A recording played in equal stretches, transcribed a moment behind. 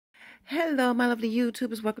Hello, my lovely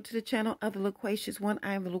YouTubers. Welcome to the channel of the Loquacious One.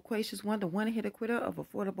 I am the Loquacious One, the one-hitter quitter of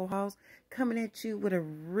affordable hauls, coming at you with a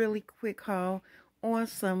really quick haul on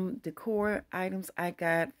some decor items I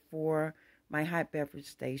got for my hot beverage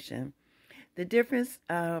station. The difference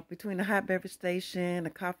between a hot beverage station, a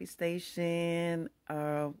coffee station,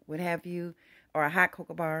 what have you, or a hot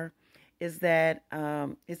cocoa bar, is that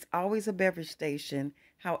it's always a beverage station.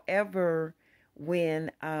 However,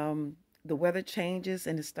 when the weather changes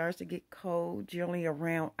and it starts to get cold, generally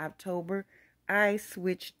around October, I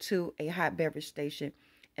switch to a hot beverage station.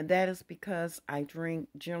 And that is because I drink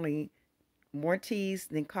generally more teas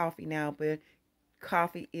than coffee now, but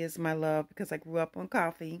coffee is my love because I grew up on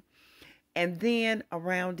coffee. And then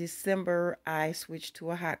around December, I switch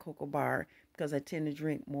to a hot cocoa bar because I tend to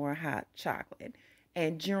drink more hot chocolate.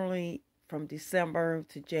 And generally from December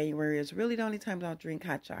to January is really the only time I'll drink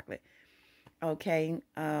hot chocolate. Okay.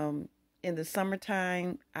 In the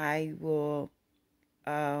summertime, I will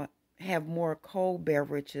have more cold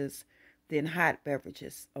beverages than hot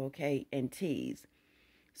beverages, okay, and teas.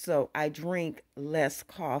 So I drink less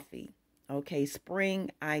coffee. Okay,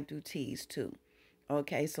 spring, I do teas too.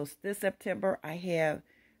 Okay, so this September, I have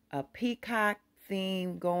a peacock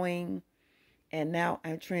theme going, and now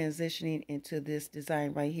I'm transitioning into this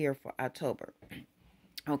design right here for October.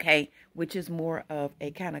 Okay, which is more of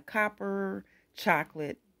a kind of copper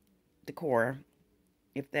chocolate decor,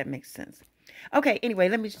 if that makes sense. Okay, anyway,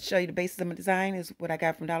 let me show you the basis of my design. Is what I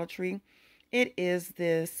got from Dollar Tree. It is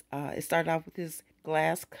this, it started off with this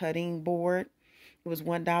glass cutting board. It was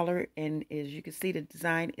 $1, and as you can see, the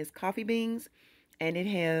design is coffee beans, and it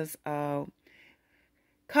has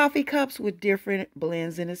coffee cups with different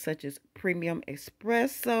blends in it, such as premium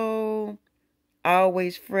espresso,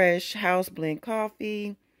 always fresh house blend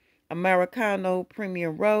coffee, Americano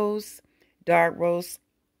premium roast, dark roast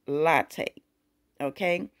latte.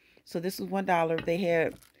 Okay, so this is $1.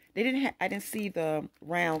 I didn't see the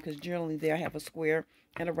round because generally they have a square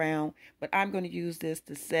and a round, but I'm going to use this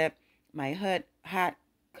to set my hot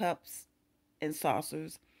cups and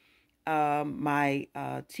saucers, my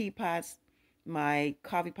teapots, my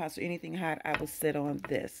coffee pots, or anything hot. I will sit on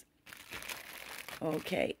this.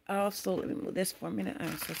 Okay, also, let me move this for a minute.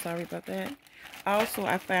 I'm so sorry about that. Also,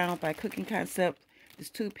 I found by Cooking Concept this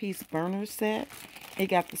 2-piece burner set. It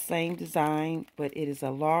got the same design, but it is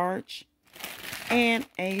a large and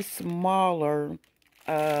a smaller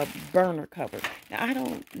burner cover. Now, I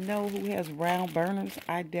don't know who has round burners.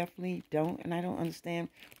 I definitely don't, and I don't understand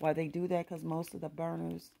why they do that because most of the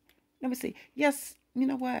burners... Let me see. Yes, you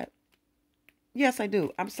know what? Yes, I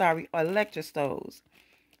do. I'm sorry. Electric stoves.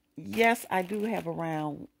 Yes, I do have a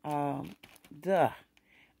round... duh.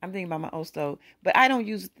 I'm thinking about my old stove. But I don't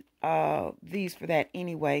use these for that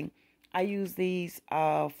anyway. I use these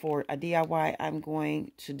for a DIY I'm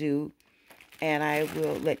going to do. And I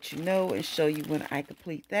will let you know and show you when I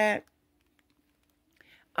complete that.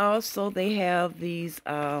 Also, they have these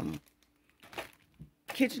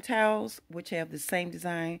kitchen towels, which have the same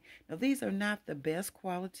design. Now, these are not the best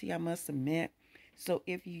quality, I must admit. So,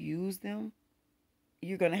 if you use them,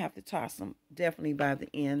 you're going to have to toss them definitely by the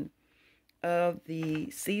end of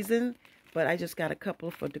the season. But I just got a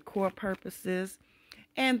couple for decor purposes.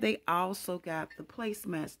 And they also got the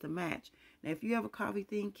placemats to match. Now, if you have a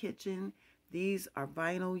coffee-themed kitchen, these are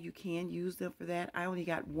vinyl. You can use them for that. I only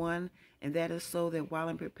got one, and that is so that while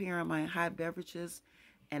I'm preparing my hot beverages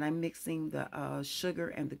and I'm mixing the sugar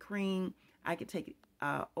and the cream, I can take it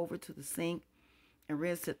over to the sink and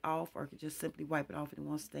rinse it off, or I could just simply wipe it off and it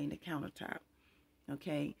won't stain the countertop.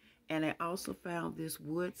 Okay, and I also found this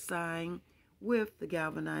wood sign with the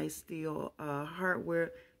galvanized steel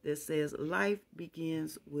hardware that says life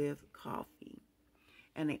begins with coffee.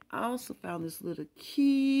 And I also found this little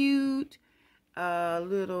cute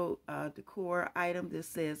decor item that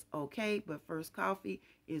says okay, but first coffee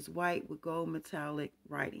is white with gold metallic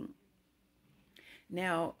writing.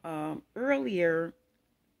 Now, earlier,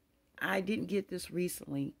 I didn't get this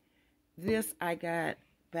recently. This I got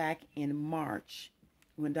back in March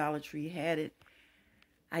when Dollar Tree had it.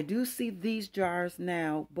 I do see these jars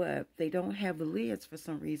now, but they don't have the lids for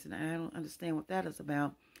some reason. I don't understand what that is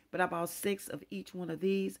about. But I bought 6 of each one of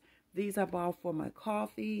these. These I bought for my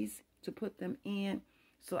coffees to put them in.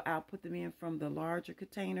 So I'll put them in from the larger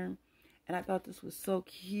container. And I thought this was so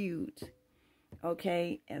cute.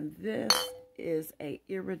 Okay, and this is a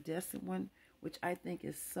iridescent one, which I think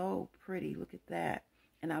is so pretty. Look at that.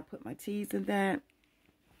 And I'll put my teas in that.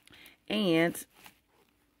 And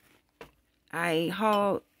I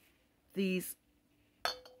hauled these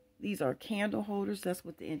are candle holders. That's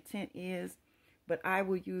what the intent is. But I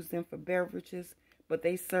will use them for beverages. But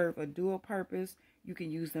they serve a dual purpose. You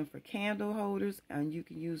can use them for candle holders, and you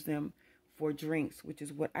can use them for drinks, which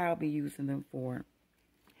is what I'll be using them for.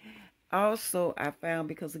 Also, I found,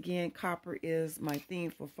 because again, copper is my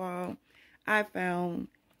theme for fall, I found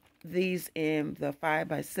these in the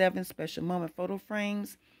 5x7 special moment photo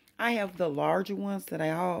frames. I have the larger ones that I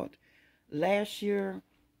hauled last year.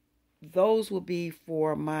 Those will be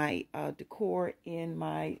for my decor in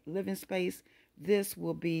my living space. This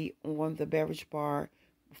will be on the beverage bar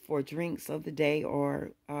for drinks of the day,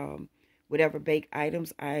 or whatever baked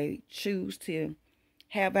items I choose to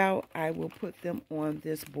have out. I will put them on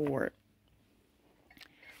this board.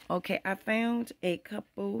 Okay, I found a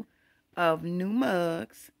couple of new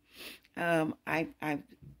mugs. I've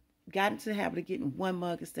gotten to the habit of getting one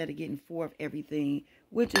mug instead of getting 4 of everything,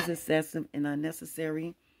 which is excessive and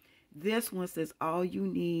unnecessary. This one says, all you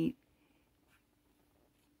need,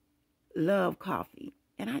 love coffee.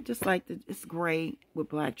 And I just like it's gray with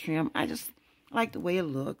black trim. I just like the way it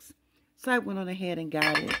looks. So I went on ahead and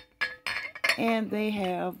got it. And they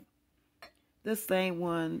have the same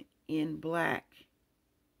one in black.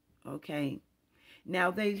 Okay.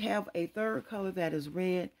 Now they have a third color that is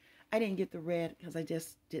red. I didn't get the red because I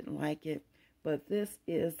just didn't like it. But this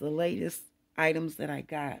is the latest items that I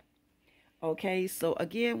got. Okay, so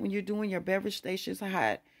again, when you're doing your beverage stations,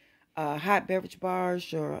 hot beverage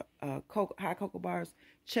bars, your hot cocoa bars,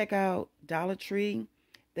 check out Dollar Tree.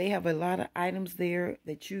 They have a lot of items there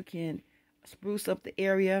that you can spruce up the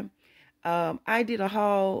area. I did a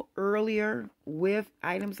haul earlier with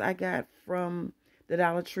items I got from the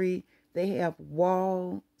Dollar Tree. They have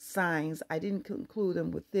wall signs. I didn't include them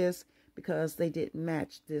with this because they didn't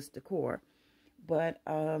match this decor. But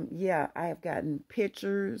yeah, I have gotten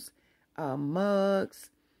pictures, mugs,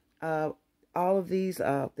 all of these.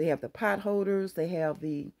 They have the pot holders. They have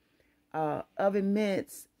the oven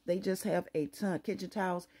mitts. They just have a ton, kitchen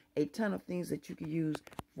towels, a ton of things that you can use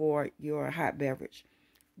for your hot beverage.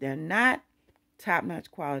 They're not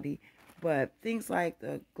top-notch quality, but things like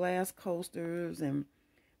the glass coasters and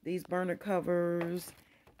these burner covers,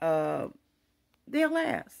 they'll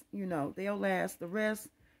last. You know, they'll last. The rest,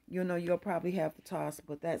 you know, you'll probably have to toss,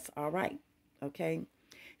 but that's all right. Okay.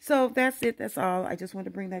 So that's it. That's all. I just wanted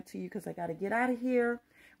to bring that to you because I got to get out of here.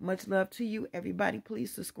 Much love to you, everybody.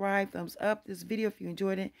 Please subscribe, thumbs up this video if you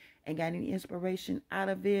enjoyed it and got any inspiration out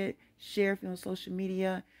of it. Share if you're on social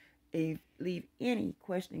media. Leave any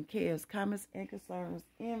question, cares, comments, and concerns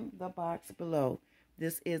in the box below.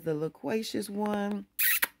 This is the Loquacious One.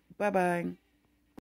 Bye-bye.